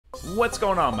What's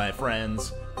going on, my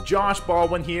friends? Josh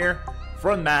Baldwin here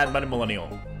from Mad Money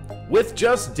Millennial. With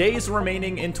just days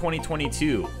remaining in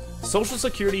 2022, Social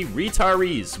Security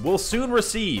retirees will soon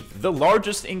receive the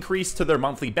largest increase to their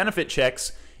monthly benefit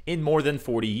checks in more than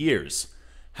 40 years.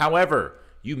 However,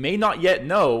 you may not yet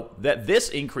know that this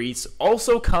increase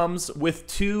also comes with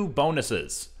two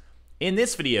bonuses. In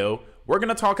this video, we're going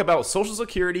to talk about Social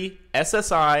Security,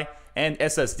 SSI, and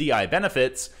SSDI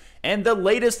benefits, and the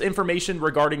latest information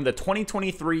regarding the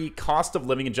 2023 cost of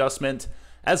living adjustment,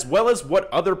 as well as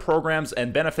what other programs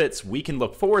and benefits we can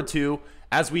look forward to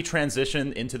as we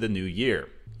transition into the new year.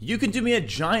 You can do me a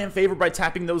giant favor by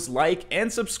tapping those like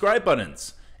and subscribe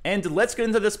buttons. And let's get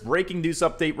into this breaking news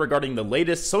update regarding the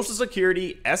latest Social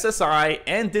Security, SSI,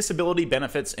 and disability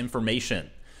benefits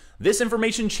information. This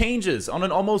information changes on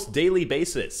an almost daily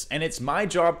basis, and it's my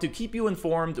job to keep you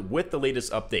informed with the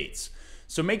latest updates.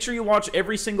 So make sure you watch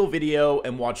every single video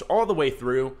and watch all the way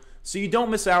through so you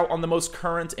don't miss out on the most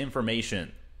current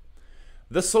information.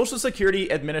 The Social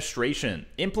Security Administration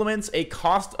implements a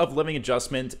cost of living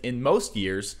adjustment in most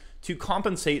years to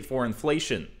compensate for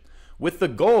inflation, with the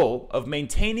goal of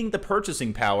maintaining the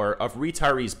purchasing power of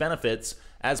retirees' benefits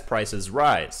as prices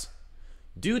rise.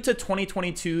 Due to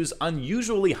 2022's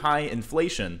unusually high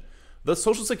inflation, the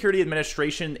Social Security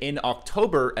Administration in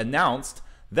October announced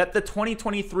that the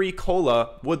 2023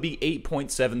 COLA would be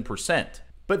 8.7%.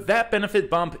 But that benefit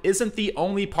bump isn't the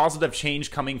only positive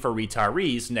change coming for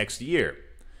retirees next year.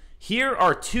 Here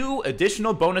are two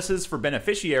additional bonuses for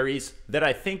beneficiaries that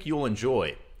I think you'll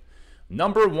enjoy.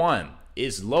 Number one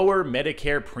is lower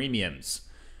Medicare premiums.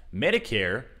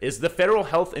 Medicare is the federal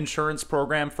health insurance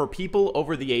program for people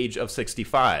over the age of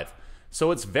 65,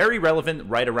 so it's very relevant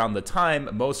right around the time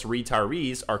most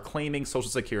retirees are claiming Social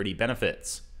Security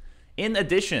benefits. In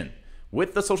addition,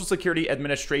 with the Social Security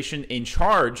Administration in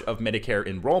charge of Medicare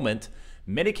enrollment,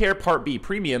 Medicare Part B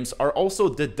premiums are also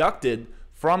deducted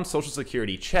from Social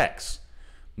Security checks.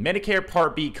 Medicare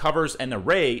Part B covers an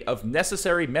array of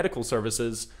necessary medical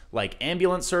services like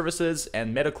ambulance services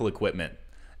and medical equipment,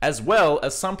 as well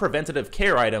as some preventative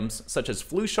care items such as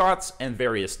flu shots and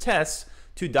various tests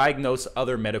to diagnose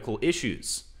other medical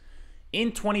issues.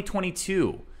 In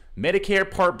 2022, Medicare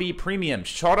Part B premiums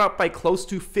shot up by close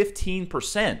to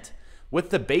 15%, with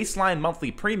the baseline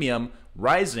monthly premium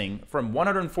rising from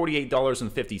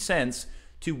 $148.50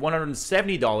 to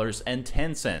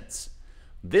 $170.10.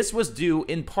 This was due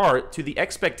in part to the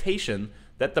expectation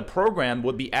that the program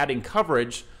would be adding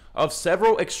coverage of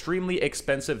several extremely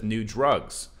expensive new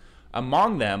drugs,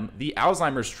 among them the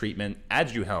Alzheimer's treatment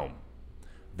Aduhelm.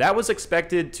 That was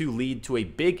expected to lead to a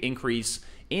big increase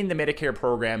in the Medicare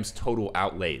program's total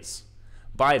outlays.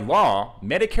 By law,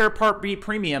 Medicare Part B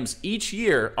premiums each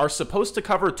year are supposed to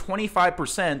cover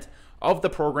 25% of the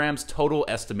program's total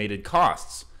estimated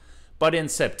costs. But in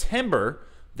September,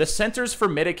 the Centers for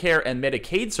Medicare and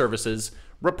Medicaid Services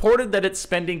reported that its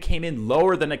spending came in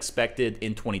lower than expected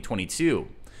in 2022,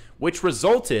 which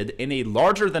resulted in a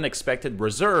larger than expected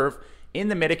reserve in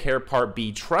the Medicare Part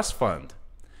B Trust Fund.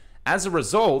 As a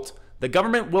result, the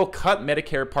government will cut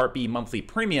Medicare Part B monthly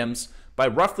premiums by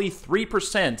roughly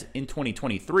 3% in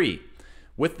 2023,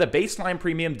 with the baseline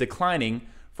premium declining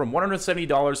from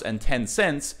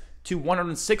 $170.10 to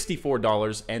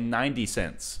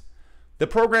 $164.90. The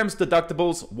program's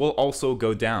deductibles will also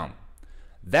go down.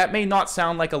 That may not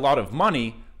sound like a lot of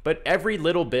money, but every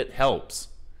little bit helps.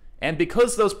 And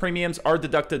because those premiums are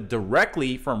deducted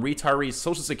directly from retirees'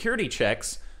 Social Security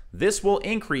checks, this will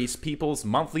increase people's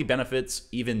monthly benefits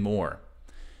even more.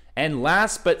 And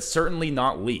last but certainly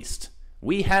not least,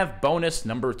 we have bonus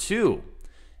number two.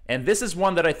 And this is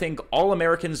one that I think all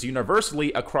Americans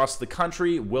universally across the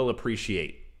country will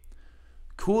appreciate.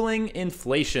 Cooling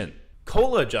inflation.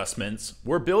 COLA adjustments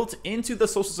were built into the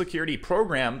Social Security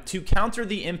program to counter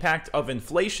the impact of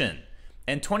inflation,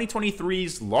 and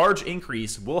 2023's large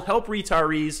increase will help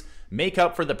retirees make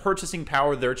up for the purchasing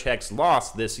power their checks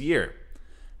lost this year.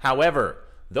 However,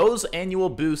 those annual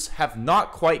boosts have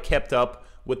not quite kept up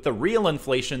with the real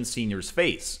inflation seniors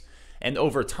face, and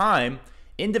over time,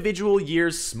 individual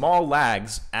years' small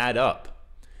lags add up.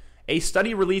 A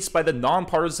study released by the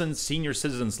nonpartisan Senior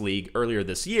Citizens League earlier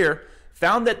this year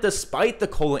found that despite the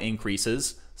COLA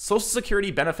increases, Social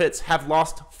Security benefits have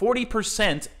lost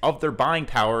 40% of their buying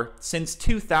power since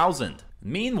 2000.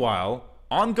 Meanwhile,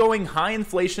 ongoing high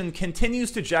inflation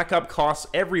continues to jack up costs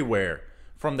everywhere,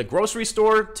 from the grocery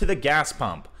store to the gas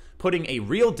pump, putting a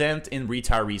real dent in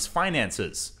retirees'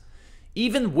 finances.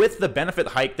 Even with the benefit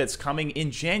hike that's coming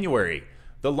in January,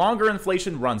 the longer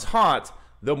inflation runs hot,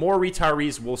 the more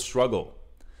retirees will struggle.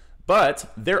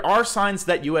 But there are signs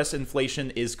that U.S.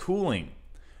 inflation is cooling.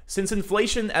 Since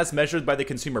inflation as measured by the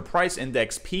Consumer Price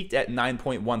Index peaked at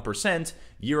 9.1%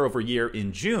 year over year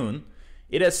in June,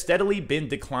 it has steadily been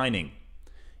declining.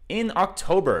 In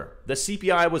October, the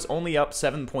CPI was only up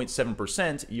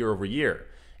 7.7% year over year,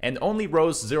 and only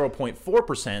rose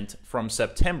 0.4% from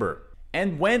September.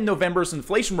 And when November's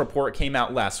inflation report came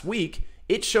out last week,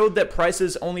 it showed that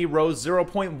prices only rose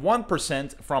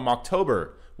 0.1% from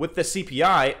October, with the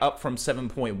CPI up from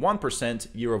 7.1%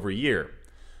 year over year.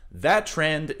 That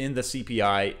trend in the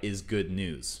CPI is good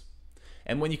news.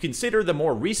 And when you consider the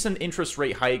more recent interest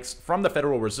rate hikes from the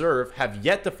Federal Reserve have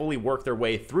yet to fully work their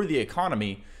way through the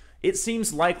economy, it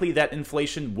seems likely that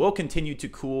inflation will continue to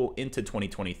cool into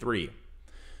 2023.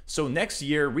 So next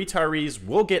year, retirees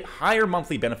will get higher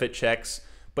monthly benefit checks,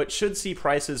 but should see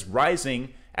prices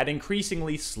rising at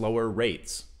increasingly slower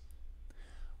rates.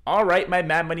 Alright, my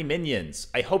Mad Money minions,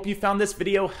 I hope you found this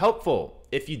video helpful.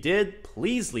 If you did,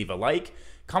 please leave a like,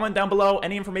 comment down below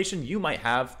any information you might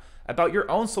have about your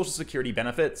own Social Security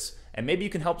benefits, and maybe you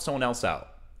can help someone else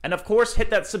out. And of course, hit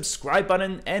that subscribe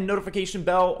button and notification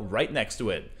bell right next to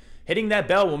it. Hitting that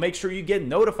bell will make sure you get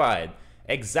notified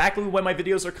exactly when my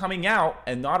videos are coming out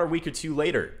and not a week or two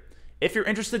later. If you're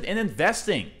interested in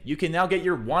investing, you can now get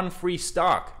your one free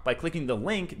stock by clicking the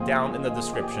link down in the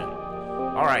description.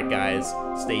 Alright guys,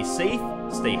 stay safe,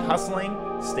 stay hustling,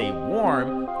 stay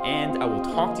warm, and I will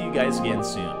talk to you guys again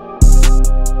soon.